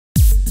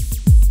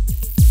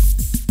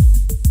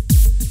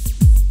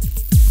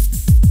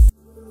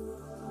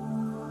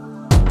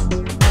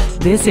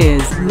This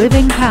is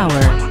Living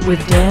Power with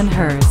Dan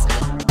Hurst.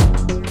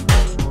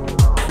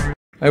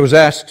 I was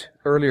asked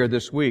earlier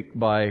this week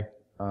by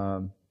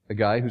a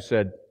guy who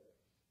said,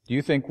 "Do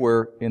you think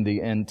we're in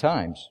the end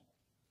times?"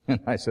 And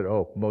I said,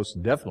 "Oh,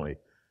 most definitely,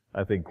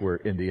 I think we're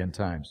in the end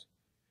times."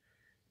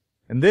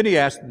 And then he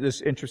asked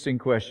this interesting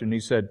question. He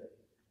said,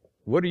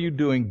 "What are you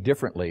doing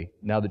differently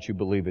now that you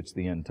believe it's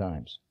the end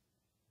times?"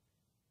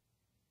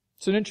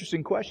 It's an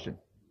interesting question.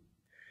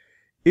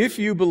 If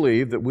you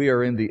believe that we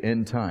are in the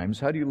end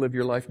times, how do you live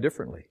your life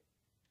differently?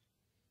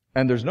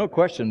 And there's no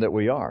question that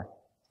we are.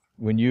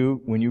 When you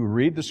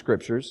read the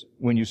Scriptures,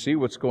 when you see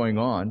what's going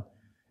on,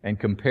 and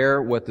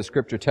compare what the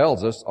Scripture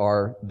tells us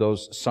are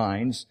those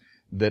signs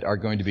that are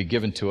going to be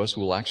given to us,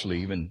 we'll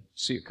actually even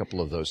see a couple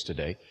of those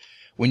today.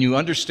 When you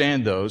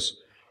understand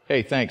those,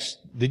 hey, thanks.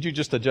 Did you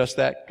just adjust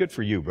that? Good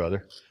for you,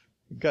 brother.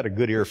 You've got a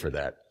good ear for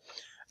that.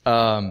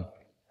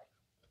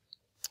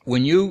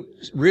 When you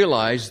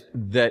realize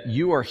that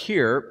you are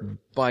here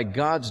by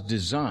God's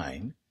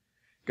design,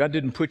 God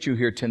didn't put you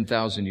here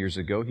 10,000 years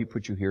ago. He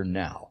put you here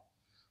now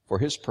for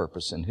His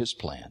purpose and His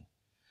plan.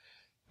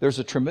 There's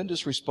a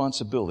tremendous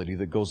responsibility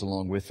that goes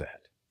along with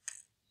that.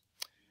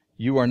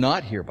 You are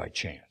not here by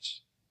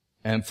chance.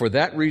 And for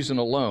that reason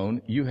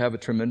alone, you have a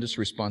tremendous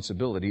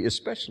responsibility,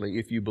 especially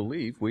if you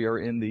believe we are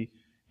in the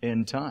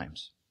end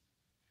times.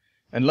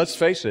 And let's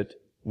face it,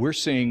 we're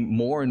seeing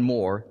more and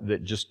more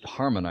that just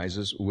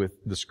harmonizes with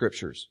the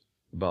Scriptures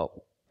about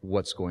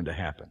what's going to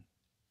happen.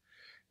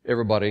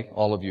 Everybody,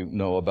 all of you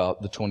know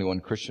about the 21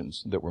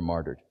 Christians that were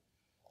martyred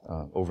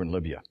over in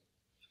Libya.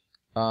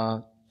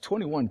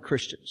 21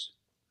 Christians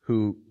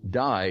who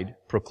died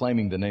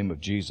proclaiming the name of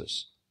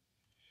Jesus.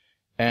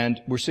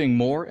 And we're seeing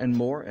more and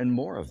more and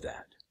more of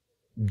that.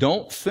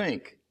 Don't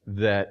think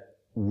that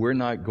we're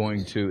not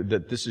going to,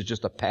 that this is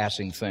just a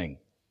passing thing.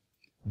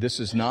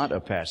 This is not a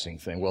passing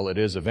thing. Well, it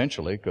is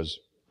eventually, because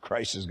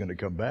Christ is going to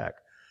come back.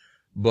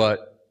 But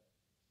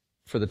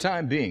for the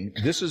time being,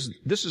 this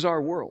is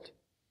our world.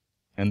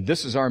 And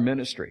this is our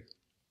ministry.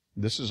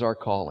 This is our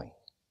calling.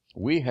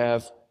 We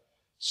have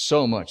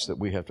so much that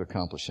we have to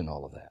accomplish in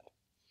all of that.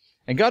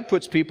 And God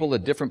puts people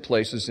at different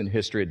places in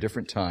history at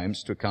different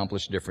times to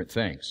accomplish different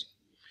things.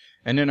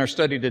 And in our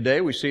study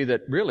today, we see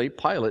that really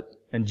Pilate,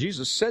 and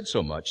Jesus said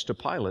so much to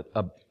Pilate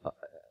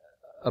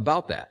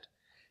about that.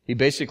 He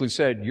basically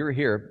said, you're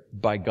here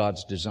by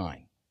God's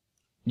design.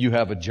 You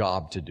have a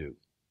job to do.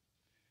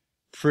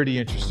 Pretty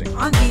interesting.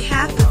 On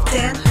behalf of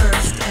Dan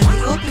Hurst and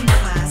the Open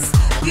Class,